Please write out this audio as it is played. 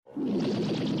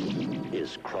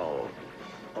is Krull,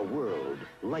 a world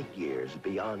light years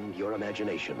beyond your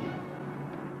imagination.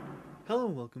 Hello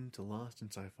and welcome to Lost in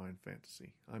Sci-Fi and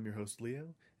Fantasy. I'm your host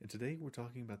Leo, and today we're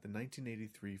talking about the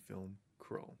 1983 film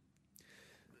Krull.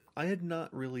 I had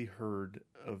not really heard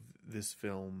of this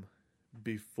film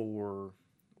before,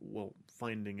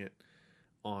 finding it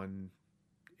on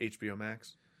HBO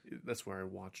Max. That's where I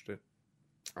watched it.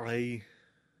 I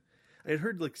had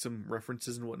heard like some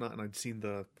references and whatnot, and I'd seen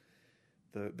the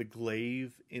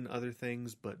glaive in other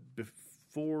things, but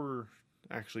before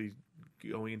actually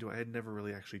going into it, I had never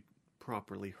really actually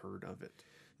properly heard of it.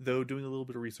 Though doing a little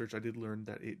bit of research, I did learn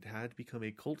that it had become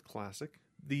a cult classic.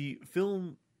 The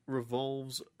film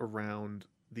revolves around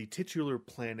the titular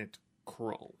planet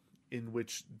Krull, in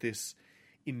which this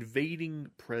invading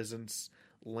presence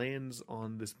lands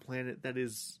on this planet that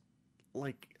is,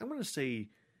 like, I'm going to say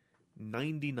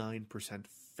 99%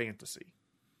 fantasy.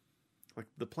 Like,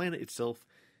 the planet itself,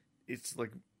 it's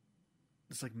like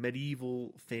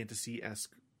medieval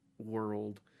fantasy-esque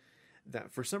world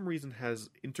that for some reason has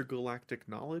intergalactic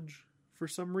knowledge for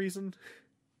some reason.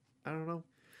 I don't know.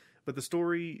 But the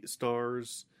story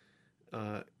stars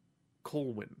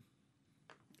Colwyn,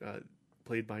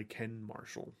 played by Ken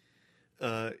Marshall.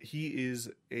 He is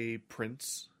a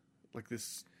prince, like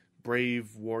this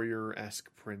brave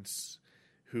warrior-esque prince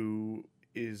who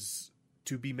is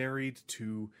to be married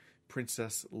to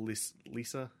Princess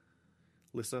Lissa.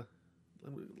 Let's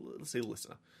say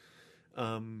Lissa.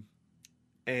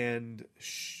 And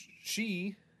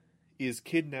she is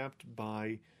kidnapped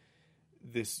by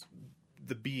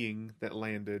the being that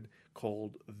landed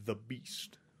called the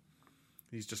Beast.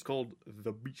 He's just called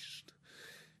the Beast.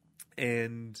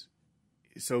 And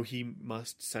so he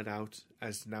must set out,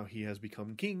 as now he has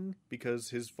become king, because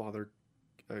his father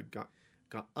got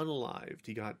unalived.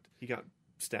 He got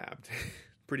stabbed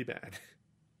pretty bad.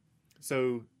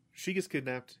 So she gets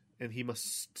kidnapped, and he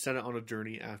must set out on a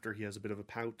journey after he has a bit of a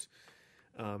pout.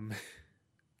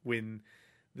 When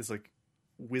this like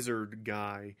wizard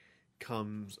guy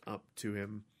comes up to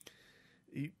him,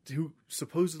 who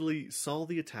supposedly saw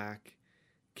the attack,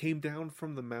 came down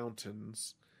from the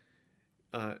mountains,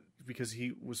 because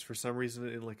he was for some reason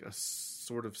in like a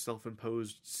sort of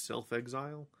self-imposed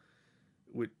self-exile,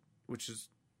 which is,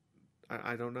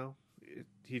 I don't know.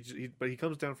 But he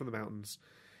comes down from the mountains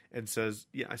and says,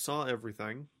 "Yeah, I saw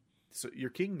everything. So you're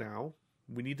king now.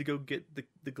 We need to go get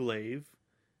the glaive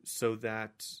so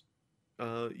that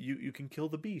you can kill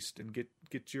the beast and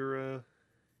get your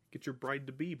bride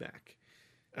to be back."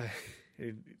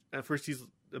 At first, he's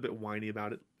a bit whiny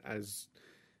about it, as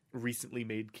recently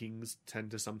made kings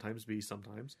tend to sometimes be.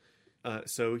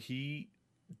 So he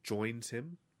joins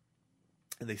him,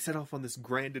 and they set off on this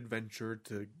grand adventure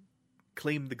to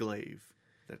claim the glaive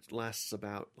that lasts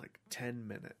about like 10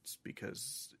 minutes,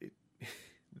 because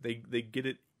they get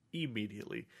it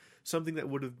immediately. Something that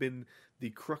would have been the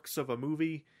crux of a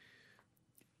movie,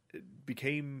 it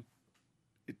became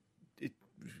it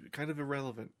kind of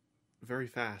irrelevant very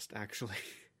fast, actually.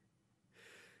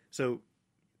 So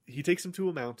he takes him to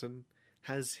a mountain,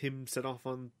 has him set off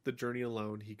on the journey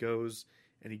alone. He goes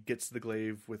and he gets the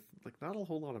glaive with like not a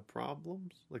whole lot of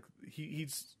problems. Like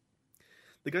he's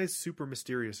the guy's super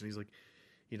mysterious, and he's like,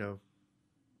 the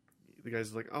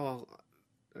guy's like,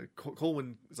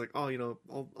 Colwyn is like,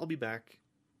 I'll be back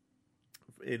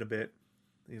in a bit.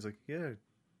 And he's like, yeah,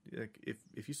 like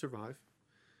if you survive,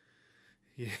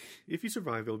 if you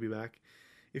survive, I'll be back.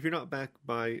 If you're not back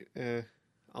by,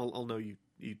 I'll know you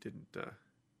didn't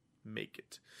make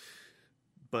it.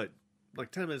 But like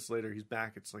 10 minutes later, he's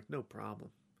back. It's like no problem,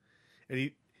 and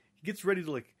he gets ready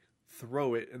to like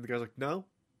throw it, and the guy's like, no,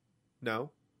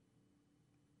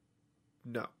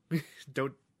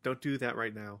 don't do that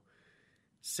right now.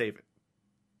 Save it.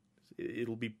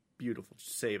 It'll be beautiful.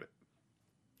 Just save it.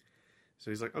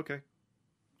 So he's like, okay,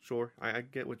 sure, I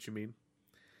get what you mean.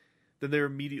 Then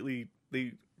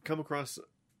they come across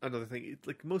another thing.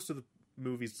 Like most of the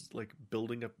movies, like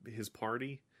building up his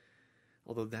party,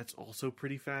 although that's also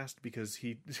pretty fast, because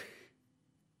he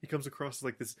comes across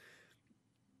like this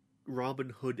Robin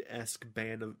Hood-esque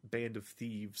band of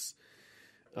thieves,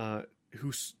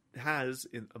 who has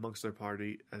amongst their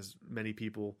party, as many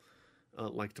people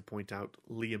like to point out,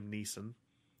 Liam Neeson.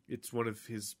 It's one of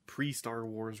his pre-Star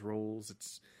Wars roles.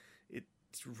 It's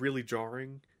really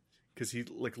jarring because he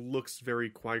like looks very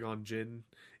Qui-Gon Jinn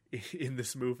in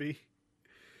this movie.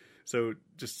 So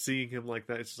just seeing him like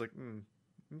that, it's just like,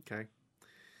 okay,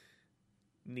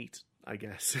 neat, I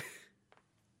guess.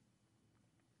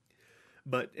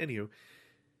 But anywho,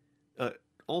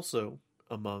 also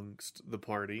amongst the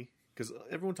party, because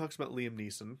everyone talks about Liam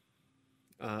Neeson,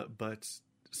 but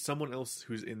someone else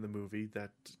who's in the movie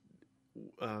that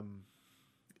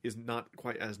is not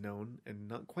quite as known and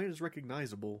not quite as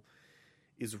recognizable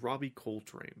is Robbie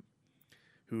Coltrane,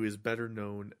 who is better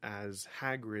known as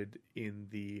Hagrid in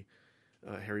the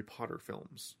Harry Potter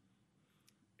films.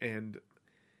 And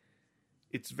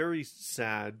it's very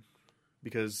sad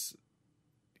because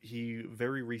he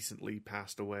very recently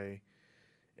passed away,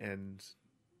 and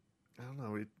I don't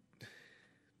know,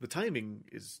 the timing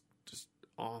is just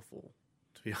awful,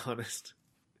 to be honest.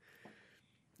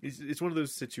 It's one of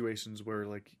those situations where,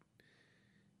 like,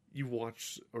 you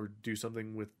watch or do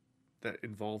something with that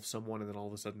involves someone, and then all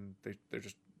of a sudden they're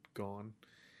just gone.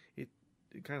 It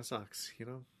kind of sucks, you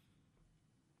know?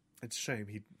 It's a shame.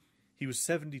 He was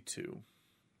 72.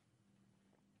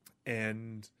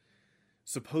 And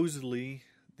supposedly,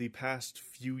 the past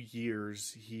few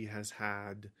years, he has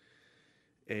had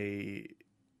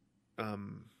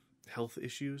health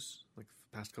issues, like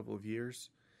the past couple of years.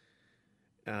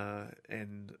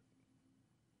 And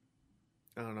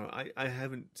I don't know, I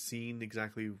haven't seen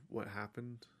exactly what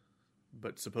happened,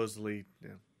 but supposedly,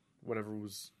 whatever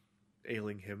was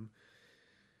ailing him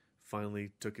finally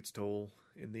took its toll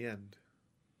in the end.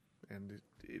 And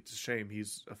it's a shame.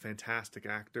 He's a fantastic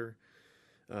actor.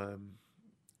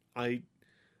 I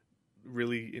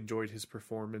really enjoyed his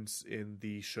performance in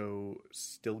the show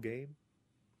Still Game,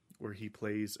 where he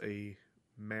plays a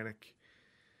manic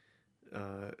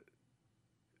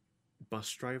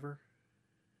bus driver,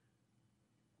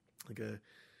 like a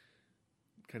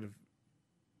kind of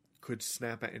could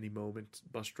snap at any moment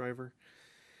bus driver,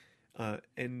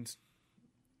 and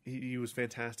he was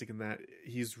fantastic in that.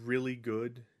 He's really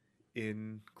good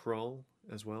in Krull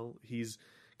as well. He's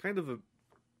kind of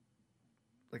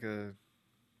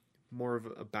more of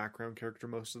a background character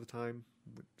most of the time,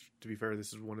 which, to be fair,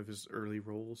 this is one of his early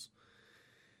roles.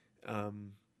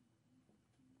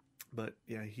 But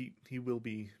yeah, he will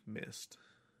be missed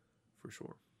for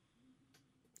sure.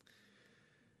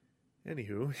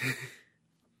 Anywho,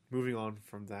 moving on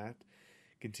from that,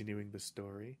 continuing the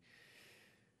story.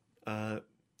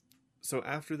 So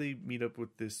after they meet up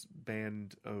with this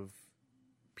band of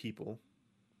people,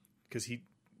 because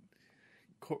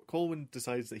Colwyn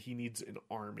decides that he needs an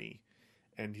army,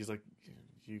 and he's like,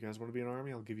 "You guys want to be an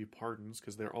army? I'll give you pardons,"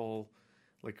 because they're all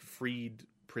like freed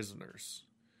prisoners,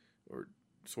 or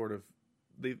sort of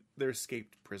they're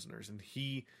escaped prisoners, and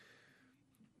he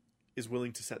is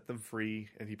willing to set them free,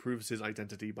 and he proves his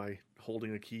identity by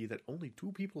holding a key that only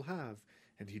 2 people have,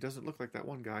 and he doesn't look like that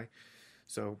one guy,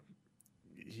 so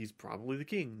he's probably the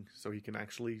king, so he can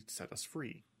actually set us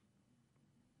free.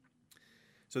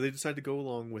 So they decide to go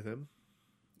along with him,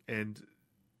 and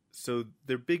so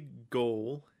their big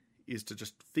goal is to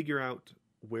just figure out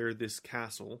where this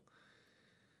castle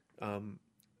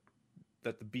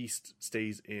that the beast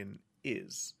stays in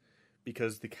is,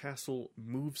 because the castle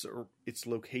moves its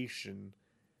location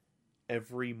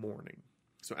every morning.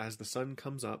 So as the sun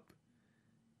comes up,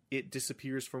 it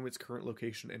disappears from its current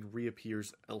location and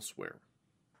reappears elsewhere,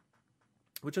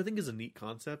 which I think is a neat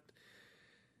concept,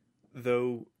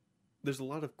 though there's a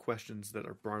lot of questions that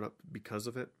are brought up because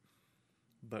of it,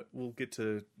 but we'll get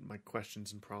to my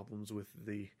questions and problems with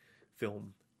the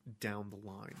film down the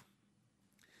line.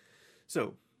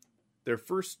 So, their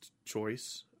first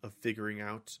choice of figuring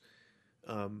out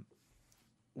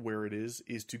where it is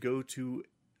to go to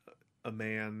a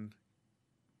man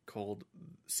called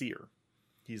Seer.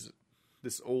 He's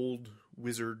this old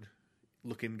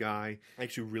wizard-looking guy. I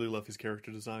actually really love his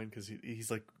character design because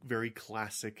he's like very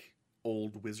classic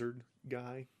old wizard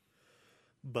guy.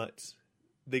 But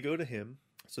they go to him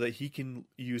so that he can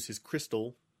use his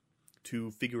crystal to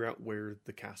figure out where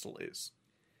the castle is.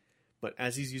 But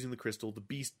as he's using the crystal, the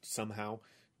beast somehow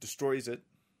destroys it,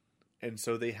 and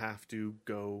so they have to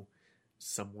go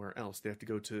somewhere else. They have to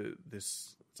go to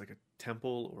this, it's like a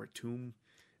temple or a tomb.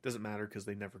 It doesn't matter because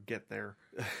they never get there.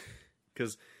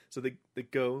 So they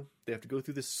have to go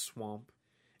through this swamp,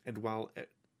 and while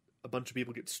a bunch of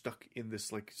people get stuck in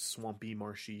this like swampy,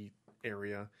 marshy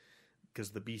area,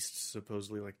 because the beast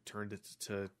supposedly like turned it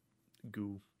to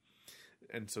goo,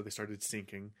 and so they started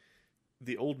sinking.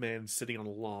 The old man sitting on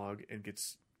a log and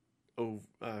gets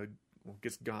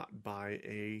got by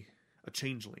a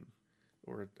changeling,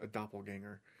 or a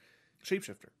doppelganger,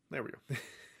 shapeshifter. There we go.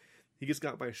 He gets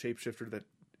got by a shapeshifter that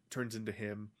turns into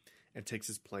him and takes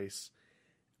his place,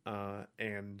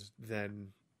 and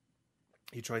then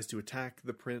he tries to attack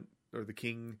the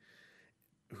king,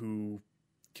 who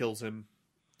kills him,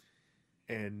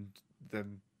 and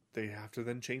then they have to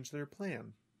then change their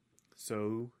plan.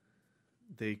 So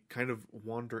they kind of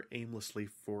wander aimlessly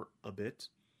for a bit,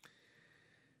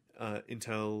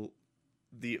 until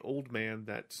the old man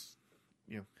that,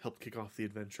 helped kick off the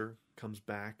adventure comes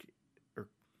back, or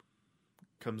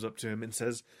comes up to him and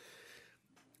says,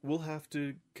 we'll have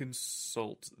to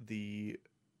consult the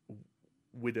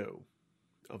widow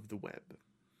of the web,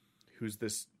 who's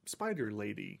this spider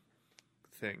lady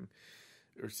thing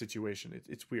or situation.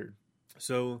 It's weird.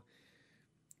 So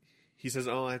he says,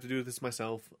 oh, I have to do this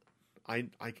myself. I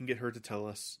can get her to tell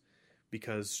us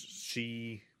because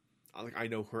I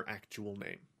know her actual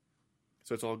name.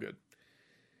 So it's all good.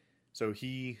 So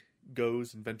he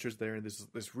goes and ventures there, and there's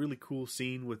this really cool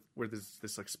scene where there's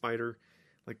this like spider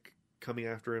like coming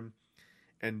after him,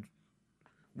 and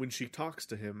when she talks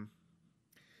to him,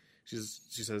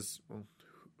 she says, well,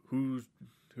 who's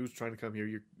trying to come here?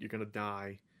 You're gonna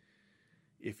die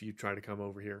if you try to come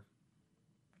over here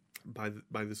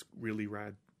by this really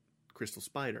rad crystal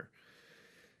spider.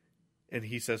 And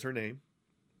he says her name,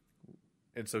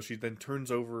 and so she then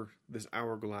turns over this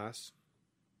hourglass,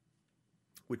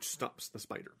 which stops the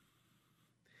spider,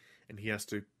 and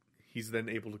he's then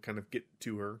able to kind of get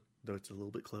to her, though it's a little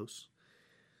bit close,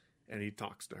 and he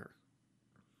talks to her.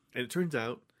 And it turns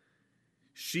out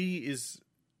she is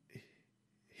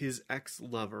his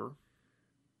ex-lover,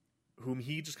 whom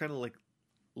he just kind of like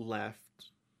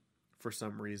left for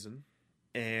some reason,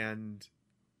 and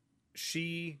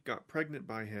she got pregnant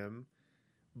by him,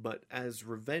 but as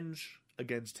revenge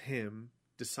against him,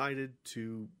 decided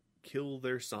to kill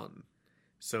their son.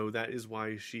 So that is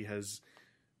why she has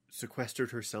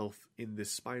sequestered herself in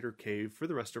this spider cave for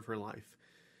the rest of her life,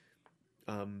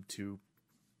 as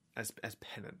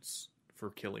penance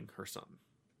for killing her son.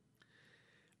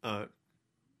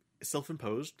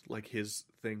 Self-imposed, like his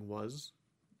thing was.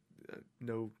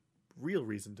 No real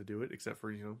reason to do it, except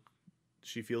for,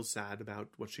 she feels sad about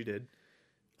what she did.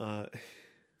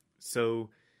 So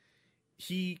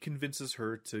he convinces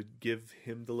her to give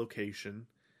him the location,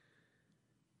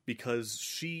 because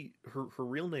her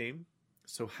real name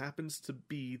so happens to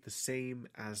be the same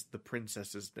as the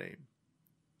princess's name,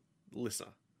 Lissa.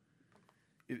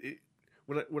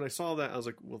 When I saw that, I was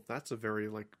like, well, that's a very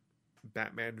like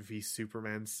Batman v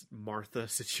Superman's Martha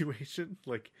situation,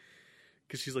 like,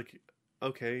 because she's like,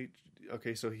 okay,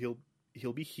 so he'll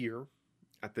be here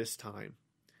at this time.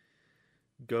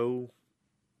 Go.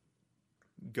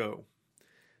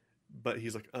 But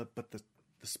he's like, but the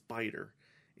spider.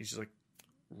 And she's like,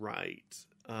 right.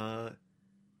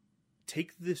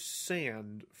 Take this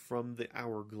sand from the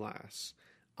hourglass.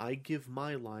 I give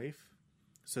my life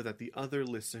so that the other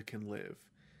Lissa can live.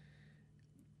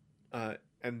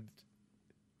 And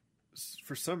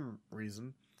for some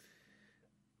reason,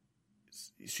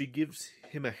 she gives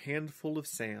him a handful of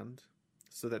sand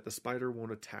so that the spider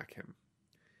won't attack him.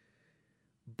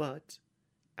 But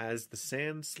as the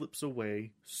sand slips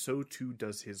away, so too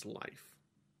does his life.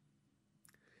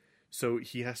 So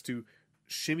he has to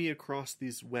shimmy across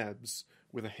these webs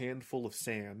with a handful of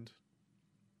sand.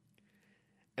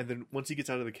 And then once he gets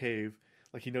out of the cave,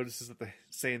 like, he notices that the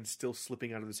sand's still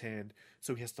slipping out of his hand.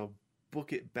 So he has to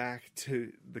book it back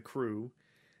to the crew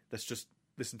that's just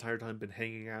this entire time been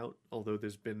hanging out. Although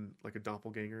there's been like a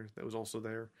doppelganger that was also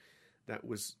there, that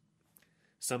was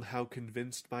somehow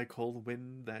convinced by cold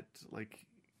wind that, like,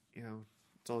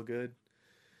 it's all good.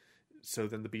 So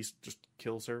then the beast just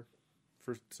kills her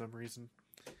for some reason.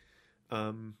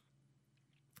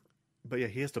 But yeah,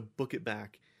 he has to book it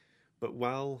back. But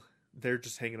while they're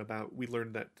just hanging about, we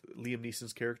learned that Liam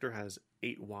Neeson's character has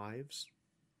 8 wives,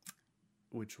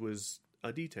 which was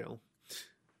a detail.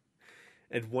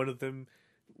 And one of them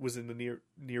was in the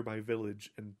nearby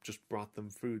village and just brought them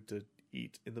food to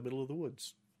eat in the middle of the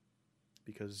woods.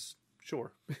 Because,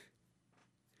 sure.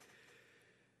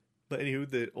 But anywho,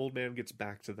 the old man gets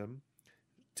back to them,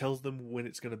 tells them when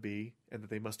it's going to be, and that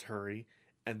they must hurry.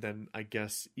 And then, I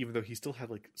guess, even though he still had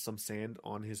like some sand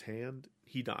on his hand,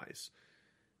 he dies.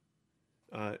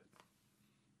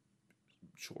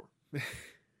 Sure.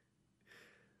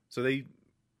 So they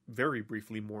very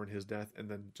briefly mourn his death and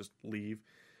then just leave.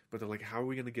 But they're like, how are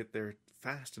we going to get there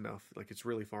fast enough? Like, it's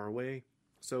really far away.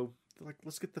 So they're like,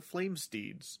 let's get the flame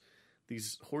steeds.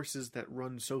 These horses that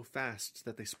run so fast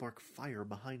that they spark fire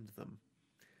behind them.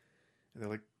 And they're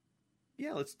like,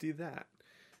 yeah, let's do that.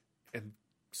 And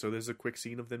so there's a quick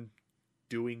scene of them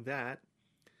doing that.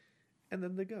 And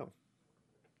then they go.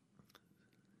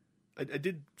 I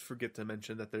did forget to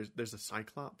mention that there's a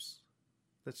Cyclops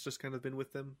that's just kind of been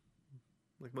with them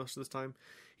like most of this time.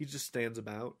 He just stands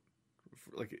about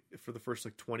for the first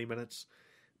like 20 minutes,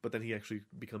 but then he actually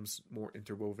becomes more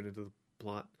interwoven into the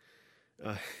plot.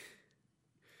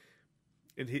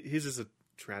 And his is a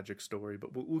tragic story,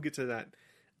 but we'll get to that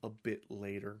a bit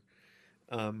later.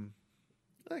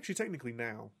 Actually, technically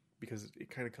now, because it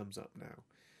kind of comes up now.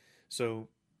 So,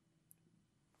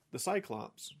 the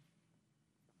Cyclops,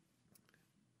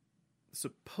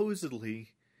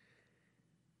 supposedly,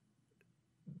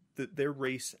 their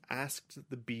race asked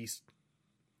the Beast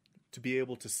to be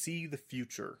able to see the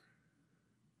future,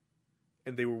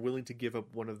 and they were willing to give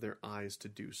up one of their eyes to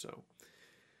do so.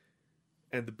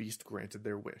 And the Beast granted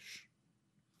their wish.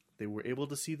 They were able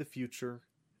to see the future,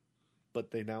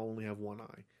 but they now only have one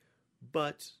eye.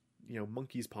 But,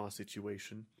 monkey's paw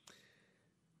situation,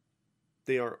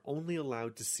 they are only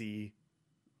allowed to see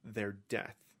their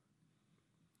death.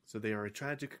 So they are a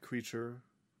tragic creature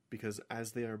because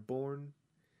as they are born,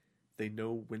 they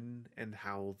know when and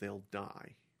how they'll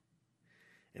die.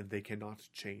 And they cannot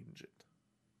change it.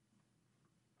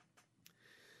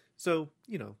 So,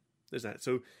 there's that.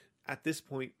 So, at this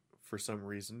point, for some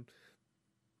reason,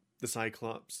 the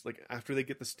Cyclops, after they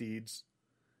get the steeds,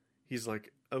 he's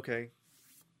like, okay,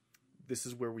 this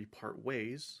is where we part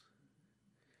ways,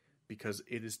 because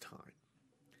it is time.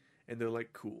 And they're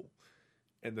like, cool.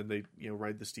 And then they,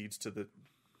 ride the steeds to the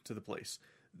place.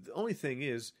 The only thing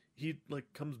is, he,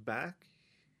 comes back,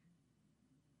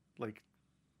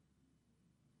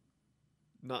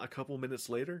 not a couple minutes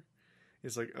later.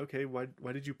 It's like, okay, why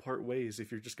did you part ways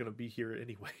if you're just going to be here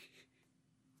anyway?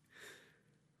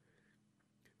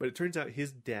 But it turns out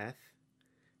his death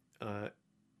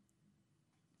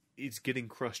is getting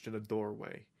crushed in a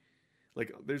doorway.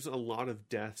 There's a lot of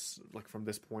deaths, from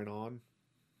this point on,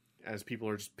 as people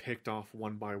are just picked off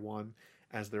one by one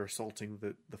as they're assaulting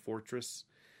the fortress.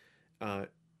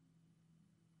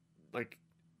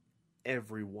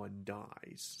 Everyone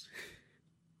dies.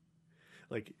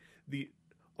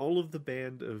 All of the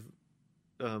band of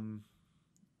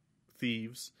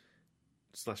thieves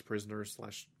 / prisoners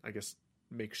 / I guess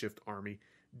makeshift army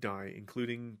die,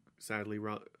 including, sadly,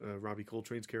 Robbie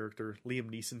Coltrane's character, Liam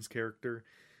Neeson's character,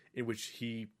 in which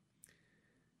he,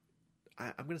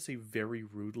 I'm going to say very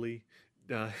rudely,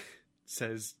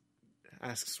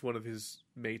 asks one of his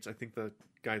mates, I think the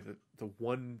guy, the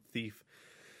one thief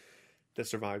that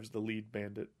survives, the lead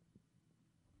bandit,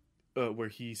 where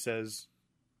he says,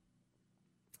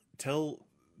 tell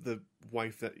the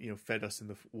wife that, fed us in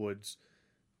the woods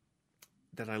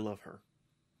that I love her.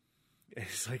 And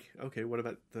it's like, okay, what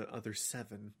about the other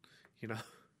 7, But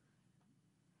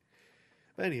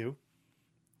anywho,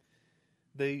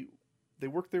 they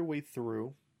work their way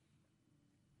through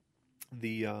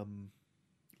the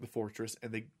fortress,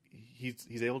 and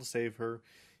he's able to save her.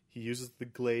 He uses the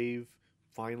glaive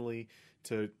finally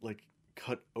to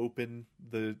cut open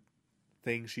the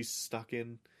thing she's stuck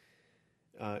in,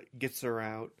 gets her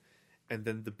out, and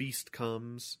then the Beast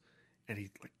comes, and he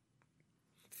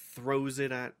throws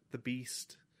it at the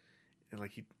Beast, and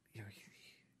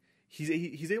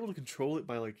he's able to control it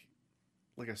by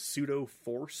a pseudo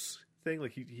force thing.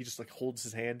 He just holds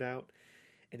his hand out,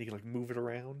 and he can move it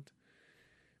around,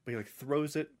 but he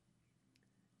throws it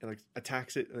and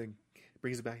attacks it, and then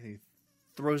brings it back, and he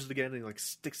throws it again, and he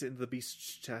sticks it into the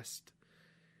Beast's chest,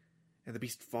 and the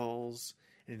Beast falls,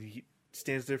 and he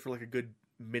stands there for a good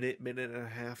minute and a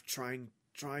half trying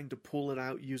to pull it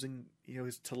out using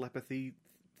his telepathy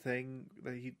thing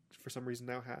that he for some reason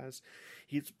now has.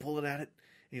 He's pulling at it,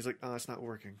 and he's like, oh, it's not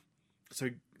working. So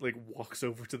he walks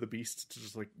over to the Beast to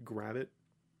just grab it,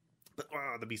 but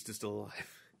the Beast is still alive.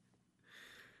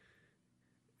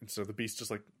 And so the Beast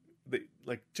just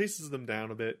chases them down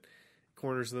a bit,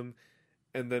 corners them,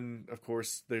 and then of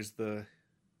course there's the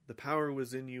power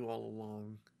was in you all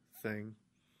along thing,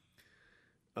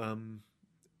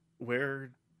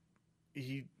 where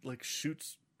he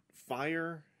shoots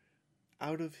fire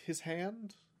out of his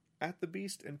hand at the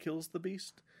Beast and kills the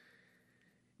Beast.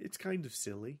 It's kind of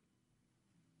silly,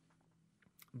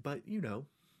 but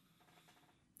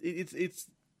it's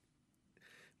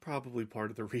probably part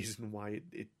of the reason why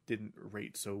it didn't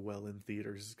rate so well in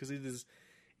theaters, because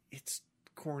it's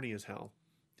corny as hell.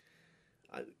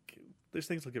 There's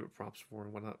things I'll give it props for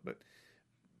and whatnot,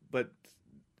 but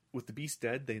with the Beast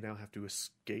dead, they now have to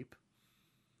escape.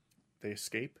 They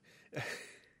escape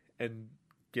and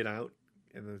get out,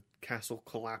 and the castle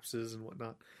collapses and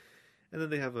whatnot. And then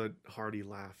they have a hearty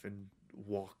laugh and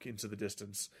walk into the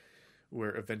distance,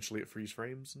 where eventually it freeze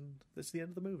frames, and that's the end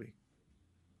of the movie.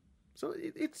 So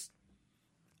it's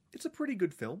a pretty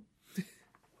good film.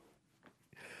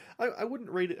 I wouldn't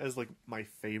rate it as my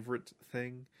favorite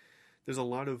thing. There's a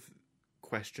lot of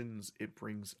questions it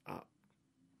brings up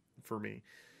for me.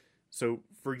 So,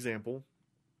 for example,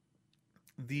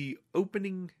 the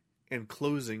opening and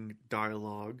closing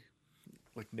dialogue,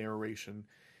 narration,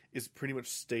 is pretty much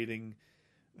stating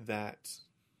that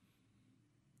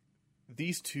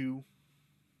these two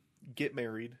get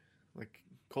married, Like,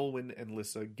 Colwyn and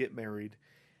Lissa get married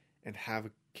and have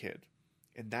a kid.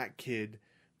 And that kid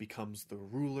becomes the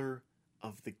ruler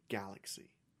of the galaxy.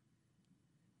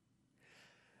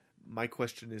 My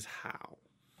question is how?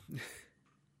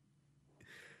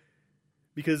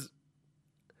 Because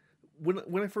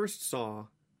when I first saw,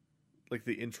 like,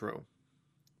 the intro,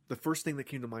 the first thing that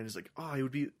came to mind is like, oh,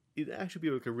 it'd actually be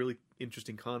like a really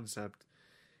interesting concept,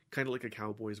 kind of like a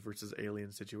Cowboys versus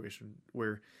Alien situation,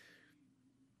 where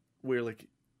like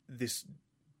this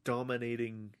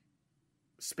dominating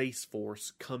space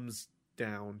force comes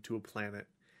down to a planet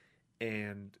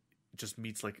and just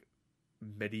meets like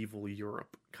medieval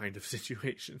Europe kind of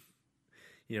situation.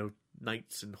 You know,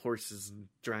 knights and horses and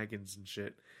dragons and shit.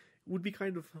 It would be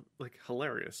kind of like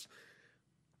hilarious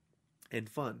and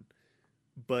fun.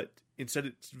 But instead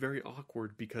it's very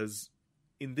awkward because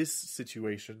in this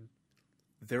situation,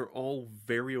 they're all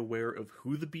very aware of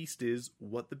who the Beast is,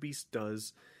 what the Beast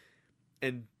does,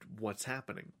 and what's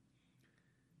happening.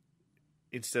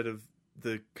 Instead of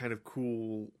the kind of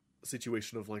cool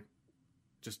situation of like,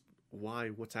 just why,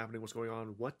 what's happening, what's going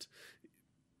on, what?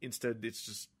 Instead, it's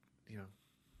just, you know,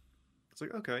 it's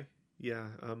like, okay, yeah,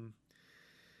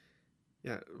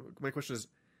 yeah. My question is,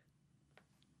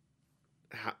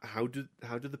 how do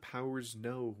the powers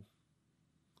know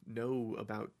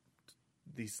about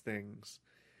these things?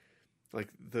 Like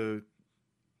the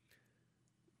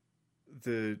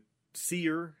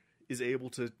seer is able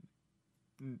to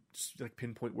like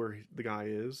pinpoint where the guy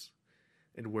is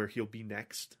and where he'll be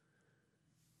next.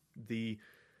 The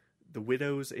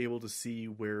widow's able to see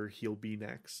where he'll be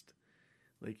next.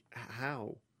 Like,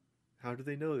 how do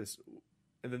they know this?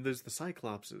 And then there's the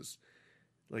Cyclopses.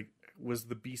 Like, was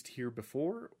the Beast here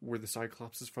before? Were the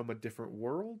Cyclopses from a different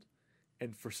world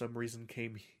and for some reason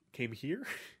came here?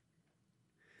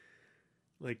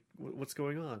 Like, what's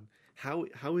going on?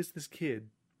 How is this kid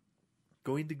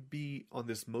going to be on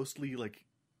this mostly like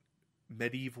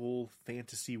medieval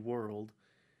fantasy world?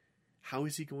 How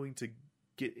is he going to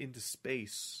get into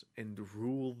space and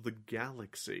rule the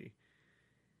galaxy?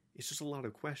 It's just a lot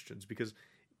of questions, because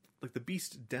like the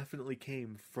Beast definitely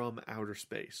came from outer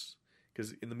space,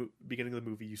 because in the beginning of the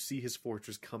movie you see his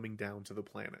fortress coming down to the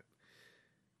planet.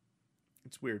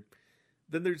 It's weird.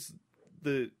 Then there's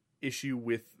the issue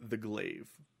with the glaive.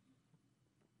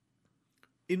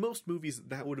 In most movies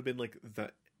that would have been like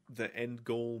the end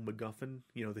goal MacGuffin.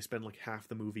 You know, they spend like half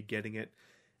the movie getting it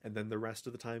and then the rest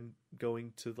of the time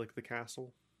going to like the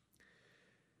castle.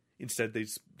 Instead they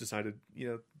decided, you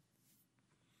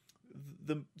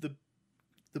know,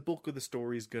 the bulk of the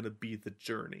story is going to be the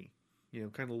journey. You know,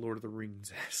 kind of Lord of the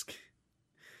Rings-esque.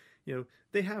 You know,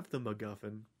 they have the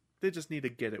MacGuffin. They just need to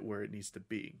get it where it needs to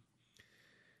be.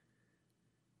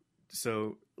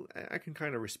 So I can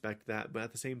kind of respect that, but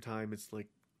at the same time, it's like,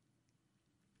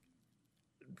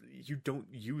 you don't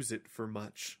use it for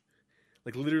much.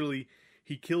 Like, literally,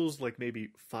 he kills like maybe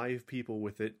 5 people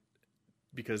with it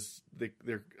because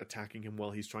they're attacking him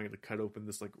while he's trying to cut open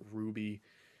this like ruby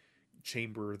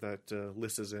chamber that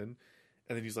Lissa's in,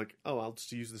 and then he's like, oh, I'll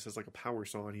just use this as like a power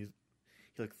saw, and he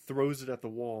like throws it at the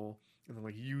wall and then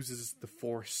like uses the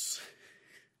force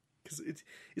because it's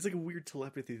like a weird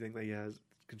telepathy thing that he has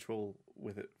control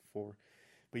with it for,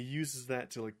 but he uses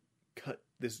that to like cut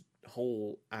this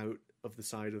hole out of the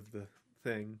side of the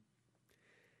thing,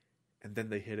 and then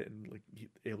they hit it and like he's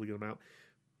able to get him out.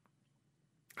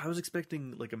 I was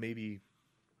expecting like a maybe,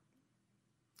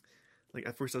 like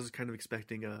at first I was kind of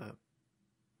expecting a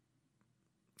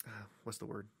what's the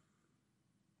word?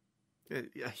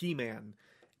 A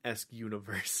He-Man-esque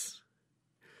universe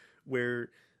where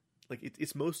like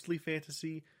it's mostly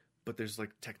fantasy, but there's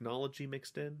like technology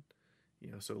mixed in.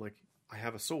 You know, so like I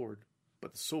have a sword,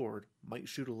 but the sword might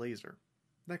shoot a laser,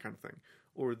 that kind of thing,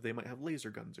 or they might have laser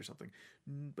guns or something.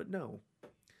 But no,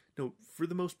 for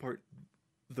the most part,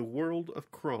 the world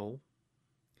of Krull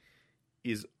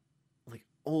is like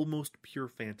almost pure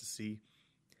fantasy,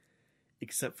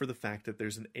 except for the fact that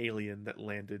there's an alien that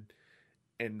landed,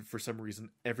 and for some reason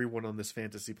everyone on this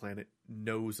fantasy planet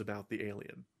knows about the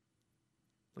alien.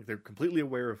 Like, they're completely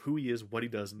aware of who he is, what he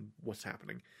does, and what's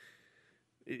happening.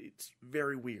 It's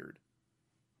very weird.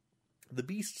 The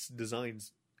Beast's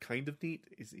design's kind of neat.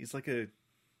 It's like a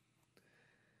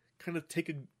kind of take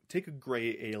a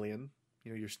gray alien,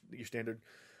 you know, your standard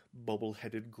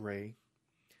bubble-headed gray,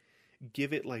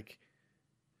 give it like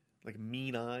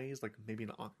mean eyes, like maybe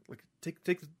like take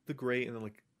the gray and then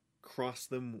like cross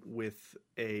them with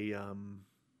an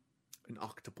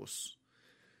octopus,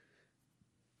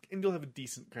 and you'll have a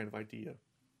decent kind of idea,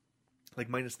 like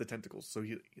minus the tentacles. So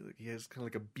he has kind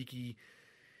of like a beaky,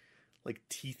 like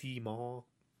teethy maw.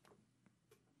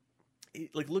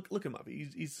 like look him up.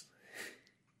 It's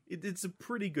a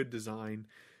pretty good design,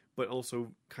 but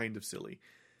also kind of silly.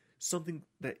 Something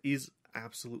that is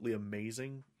absolutely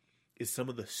amazing is some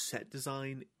of the set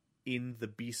design in the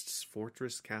Beast's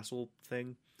Fortress castle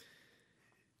thing.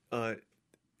 They're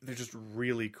just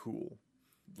really cool.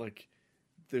 Like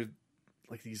they're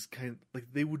like these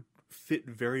they would fit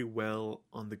very well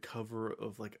on the cover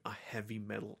of like a heavy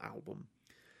metal album.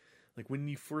 Like when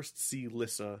you first see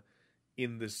Lissa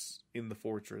in the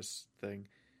fortress thing,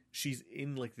 she's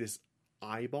in like this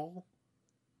eyeball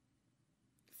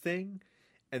thing,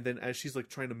 and then as she's like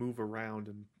trying to move around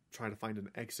and try to find an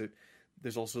exit,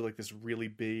 there's also like this really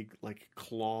big like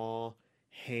claw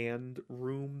hand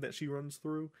room that she runs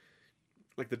through.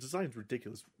 Like the design's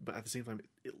ridiculous, but at the same time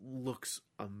it looks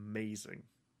amazing.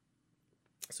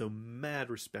 So mad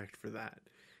respect for that.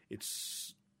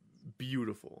 It's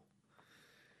beautiful.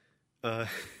 And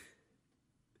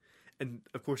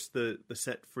of course the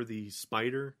set for the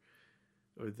spider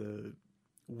or the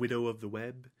Widow of the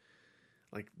Web,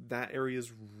 like that area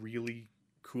is really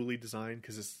coolly designed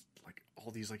because it's like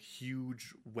all these like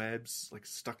huge webs like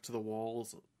stuck to the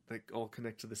walls that all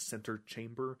connect to the center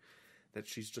chamber that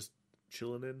she's just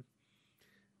chilling in.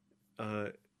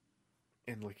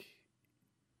 And like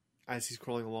as he's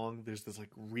crawling along, there's this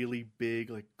like really big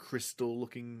like crystal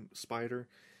looking spider.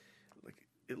 Like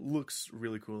it looks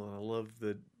really cool, and I love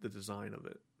the design of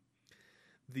it.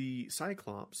 The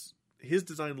Cyclops, his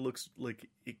design looks like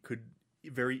it could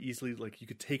very easily, like you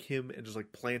could take him and just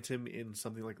like plant him in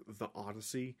something like the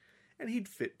Odyssey and he'd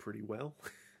fit pretty well.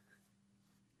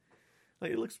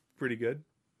 Like it looks pretty good.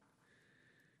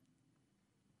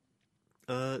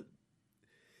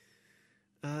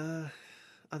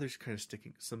 Others kind of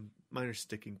some minor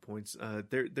sticking points.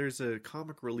 There's a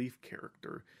comic relief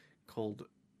character called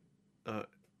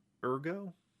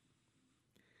Ergo,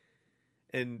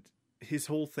 and his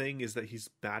whole thing is that he's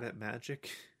bad at magic.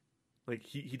 Like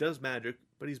he does magic,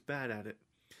 but he's bad at it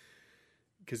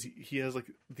because he has like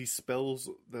these spells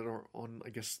that are on,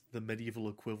 I guess, the medieval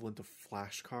equivalent of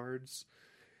flashcards,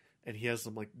 and he has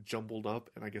them like jumbled up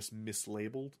and I guess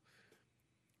mislabeled.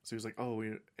 So he's like, oh,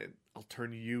 I'll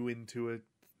turn you into a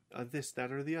this,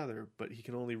 that, or the other. But he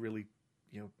can only really,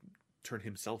 turn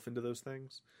himself into those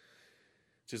things.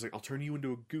 So he's like, I'll turn you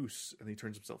into a goose. And he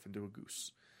turns himself into a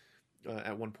goose.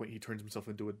 At one point, he turns himself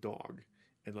into a dog.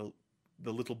 And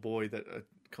the little boy that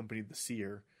accompanied the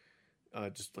seer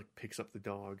just like picks up the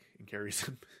dog and carries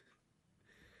him.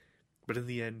 But in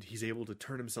the end, he's able to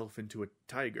turn himself into a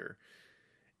tiger.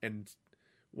 And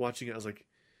watching it, I was like,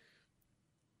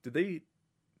 did they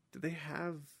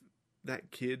have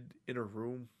that kid in a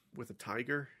room with a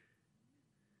tiger?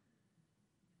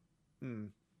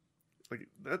 Like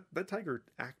that tiger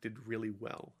acted really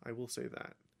well. I will say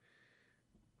that.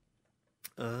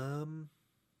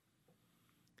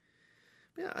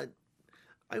 Yeah,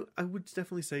 I would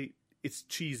definitely say it's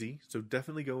cheesy. So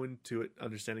definitely go into it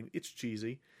understanding it's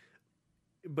cheesy,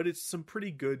 but it's some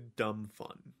pretty good dumb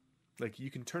fun. Like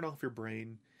you can turn off your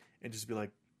brain and just be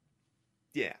like,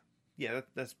 yeah,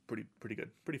 that's pretty good,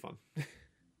 pretty fun.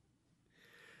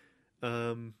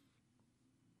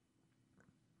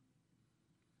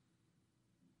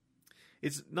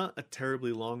 It's not a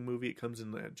terribly long movie. It comes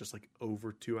in at just like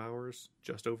over 2 hours,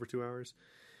 just over 2 hours.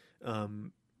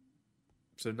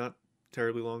 So not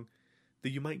terribly long. Though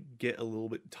you might get a little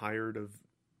bit tired of,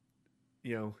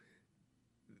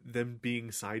 them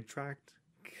being sidetracked.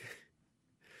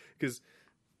 Because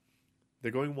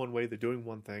they're going one way, they're doing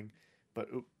one thing, but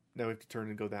now we have to turn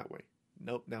and go that way.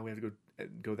 Nope, now we have to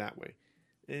go that way.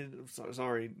 And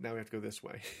sorry, now we have to go this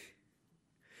way.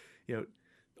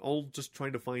 All just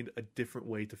trying to find a different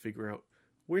way to figure out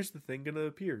where's the thing going to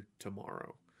appear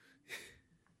tomorrow.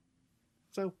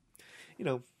 So,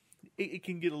 it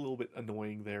can get a little bit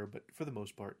annoying there, but for the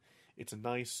most part, it's a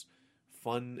nice,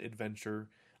 fun adventure.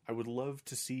 I would love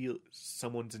to see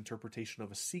someone's interpretation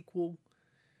of a sequel.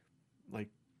 Like,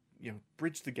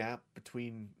 bridge the gap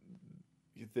between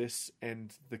this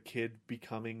and the kid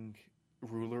becoming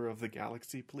ruler of the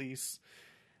Galaxy Police.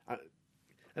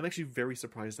 I'm actually very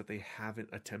surprised that they haven't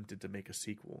attempted to make a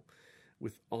sequel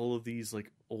with all of these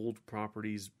like old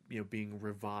properties, being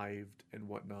revived and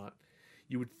whatnot.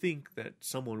 You would think that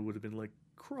someone would have been like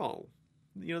Krull,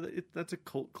 that's a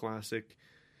cult classic.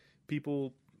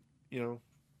 People,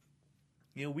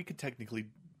 we could technically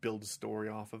build a story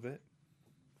off of it.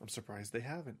 I'm surprised they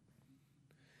haven't.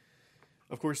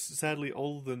 Of course, sadly,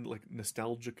 all the like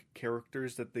nostalgic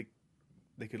characters that they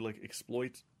could like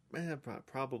exploit,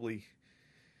 probably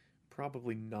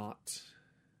not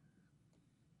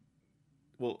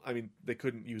Well, I mean, they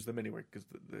couldn't use them anyway because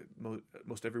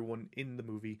most everyone in the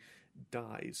movie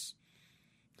dies.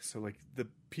 So, like, the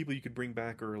people you could bring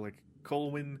back are, like,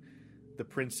 Colwyn, the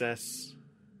princess.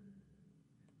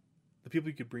 The people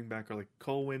you could bring back are, like,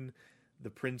 Colwyn, the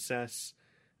princess,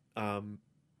 the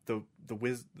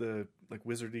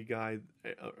wizardy guy,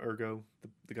 Ergo,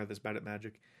 the guy that's bad at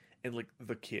magic, and, like,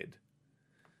 the kid.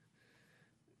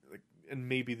 Like, and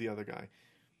maybe the other guy.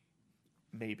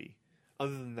 Maybe.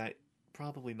 Other than that,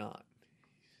 probably not.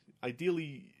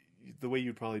 Ideally, the way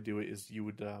you'd probably do it is you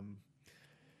would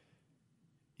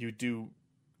do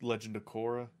Legend of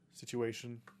Korra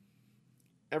situation.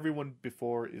 Everyone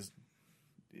before is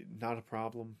not a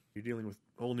problem. You're dealing with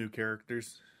whole new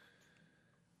characters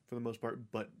for the most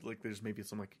part, but like there's maybe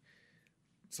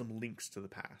some links to the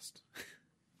past.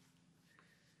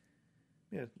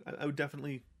 Yeah, I would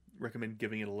definitely recommend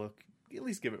giving it a look. At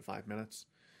least give it 5 minutes.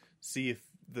 See if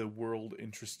the world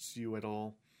interests you at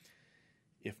all.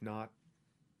 If not,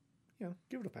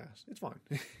 give it a pass. It's fine.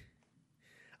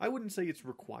 I wouldn't say it's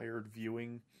required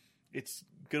viewing. It's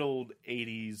good old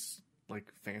 80s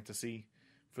like fantasy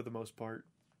for the most part.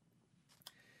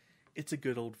 It's a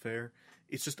good old fare.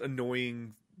 It's just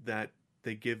annoying that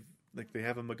they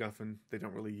have a MacGuffin, they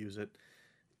don't really use it.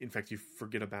 In fact, you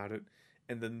forget about it.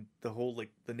 And then the whole,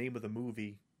 like, the name of the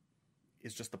movie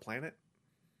is just the planet.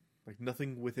 Like,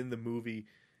 nothing within the movie,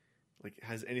 like,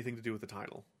 has anything to do with the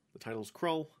title. The title's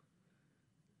Krull.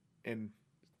 And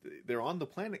they're on the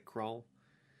planet Krull.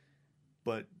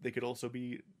 But they could also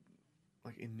be,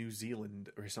 like, in New Zealand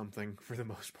or something for the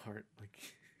most part. Like,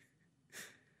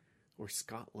 or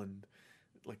Scotland.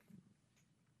 Like,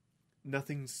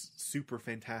 nothing's super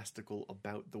fantastical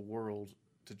about the world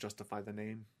to justify the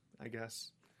name, I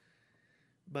guess.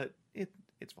 But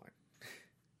it's fine.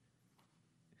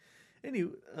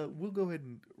 Anyway, we'll go ahead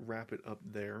and wrap it up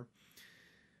there.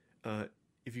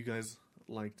 If you guys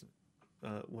liked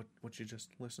what you just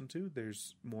listened to,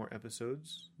 there's more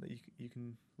episodes that you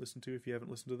can listen to if you haven't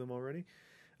listened to them already.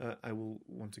 I will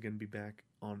once again be back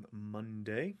on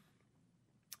Monday.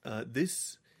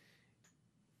 This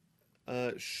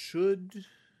should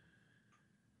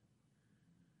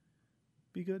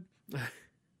be good.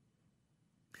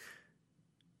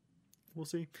 We'll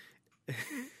see.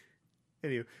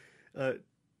 Anyway, but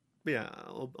yeah,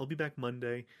 I'll be back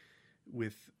Monday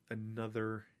with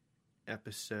another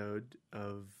episode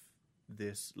of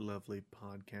this lovely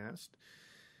podcast,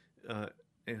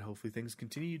 and hopefully things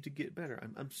continue to get better.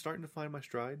 I'm starting to find my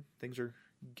stride. Things are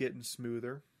getting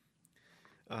smoother.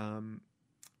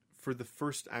 For the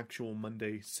first actual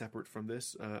Monday separate from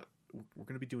this, we're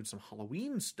going to be doing some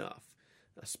Halloween stuff,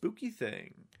 a spooky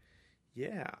thing.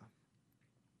 Yeah.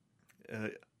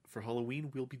 For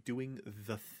Halloween, we'll be doing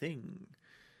The Thing,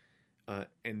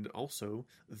 and also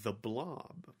The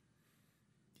Blob.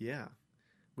 Yeah,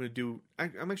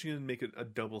 I'm actually going to make it a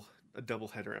double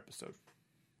header episode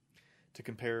to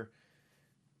compare.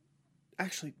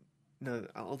 Actually, no,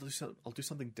 I'll do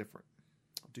something different.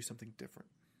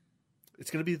 It's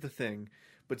going to be The Thing,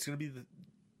 but it's going to be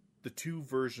the two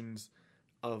versions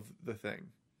of The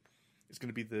Thing. It's going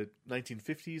to be the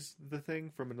 1950s The Thing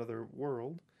from Another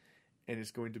World, and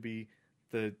it's going to be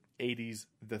the 80s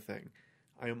The Thing.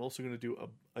 I am also going to do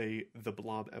a The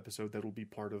Blob episode that will be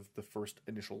part of the first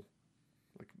initial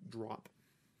drop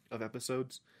of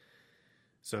episodes.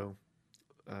 So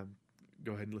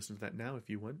go ahead and listen to that now if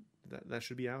you want. That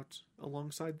should be out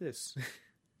alongside this.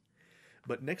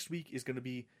 But next week is going to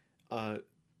be a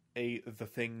The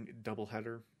Thing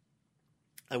doubleheader.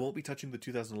 I won't be touching the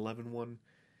 2011 one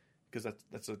because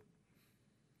that's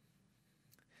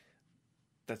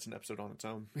an episode on its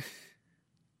own.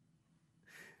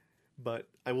 But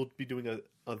I will be doing a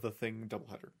The Thing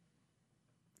doubleheader.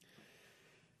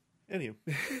 Anyway,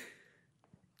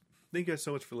 thank you guys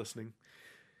so much for listening.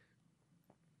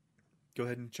 Go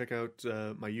ahead and check out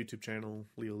my YouTube channel,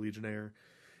 Leo Legionnaire,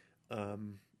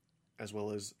 as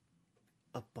well as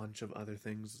a bunch of other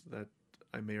things that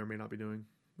I may or may not be doing.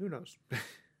 Who knows?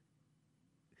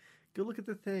 Go look at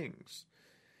the things.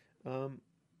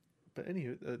 But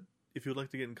anyway, if you would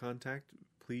like to get in contact,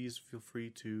 please feel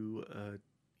free to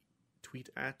tweet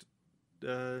at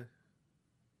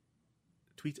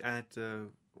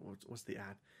what's the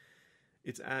at?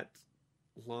 It's at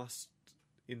Lost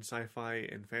in Sci-Fi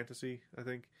and Fantasy, I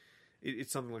think.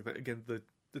 It's something like that. Again, the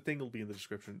thing will be in the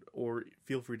description, or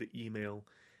feel free to email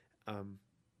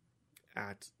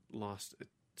at Lost in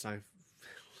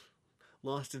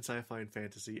Sci-Fi and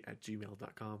Fantasy at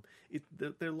gmail.com.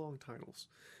 They're long titles.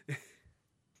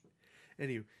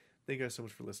 Anyway, thank you guys so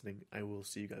much for listening. I will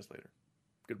see you guys later.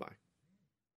 Goodbye.